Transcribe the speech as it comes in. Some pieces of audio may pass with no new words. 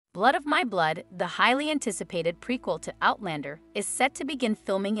Blood of My Blood, the highly anticipated prequel to Outlander, is set to begin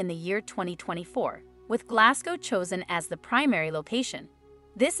filming in the year 2024, with Glasgow chosen as the primary location.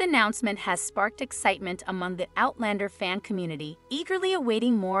 This announcement has sparked excitement among the Outlander fan community, eagerly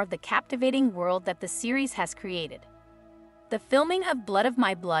awaiting more of the captivating world that the series has created. The filming of Blood of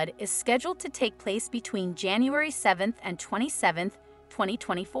My Blood is scheduled to take place between January 7th and 27th,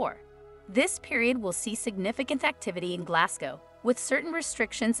 2024. This period will see significant activity in Glasgow, with certain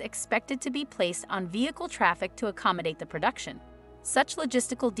restrictions expected to be placed on vehicle traffic to accommodate the production. Such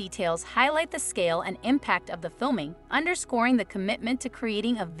logistical details highlight the scale and impact of the filming, underscoring the commitment to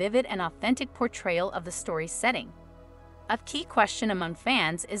creating a vivid and authentic portrayal of the story's setting. A key question among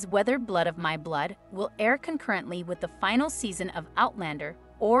fans is whether Blood of My Blood will air concurrently with the final season of Outlander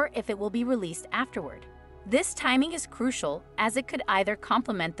or if it will be released afterward. This timing is crucial, as it could either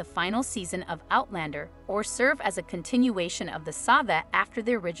complement the final season of Outlander or serve as a continuation of the saga after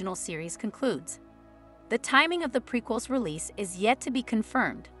the original series concludes. The timing of the prequel's release is yet to be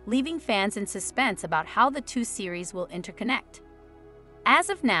confirmed, leaving fans in suspense about how the two series will interconnect. As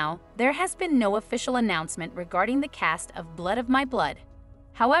of now, there has been no official announcement regarding the cast of Blood of My Blood.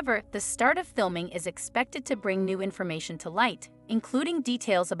 However, the start of filming is expected to bring new information to light, including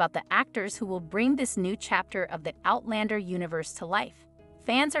details about the actors who will bring this new chapter of the Outlander universe to life.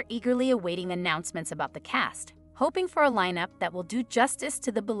 Fans are eagerly awaiting announcements about the cast, hoping for a lineup that will do justice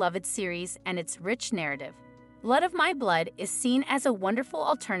to the beloved series and its rich narrative. Blood of My Blood is seen as a wonderful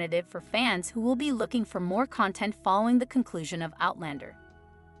alternative for fans who will be looking for more content following the conclusion of Outlander.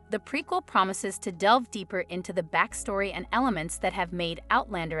 The prequel promises to delve deeper into the backstory and elements that have made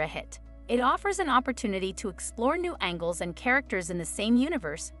Outlander a hit. It offers an opportunity to explore new angles and characters in the same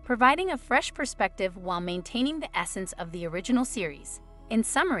universe, providing a fresh perspective while maintaining the essence of the original series. In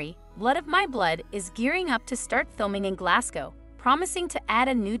summary, Blood of My Blood is gearing up to start filming in Glasgow, promising to add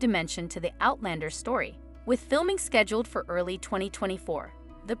a new dimension to the Outlander story. With filming scheduled for early 2024,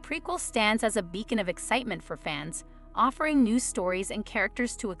 the prequel stands as a beacon of excitement for fans, offering new stories and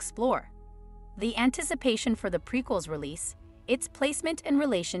characters to explore. The anticipation for the prequel's release, its placement in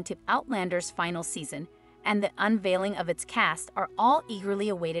relation to Outlander's final season, and the unveiling of its cast are all eagerly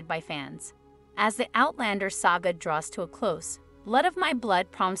awaited by fans. As the Outlander saga draws to a close, Blood of My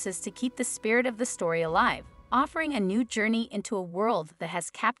Blood promises to keep the spirit of the story alive, offering a new journey into a world that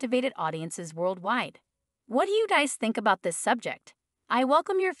has captivated audiences worldwide. What do you guys think about this subject? I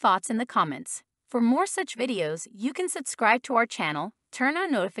welcome your thoughts in the comments. For more such videos, you can subscribe to our channel, turn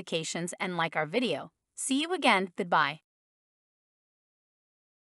on notifications, and like our video. See you again. Goodbye.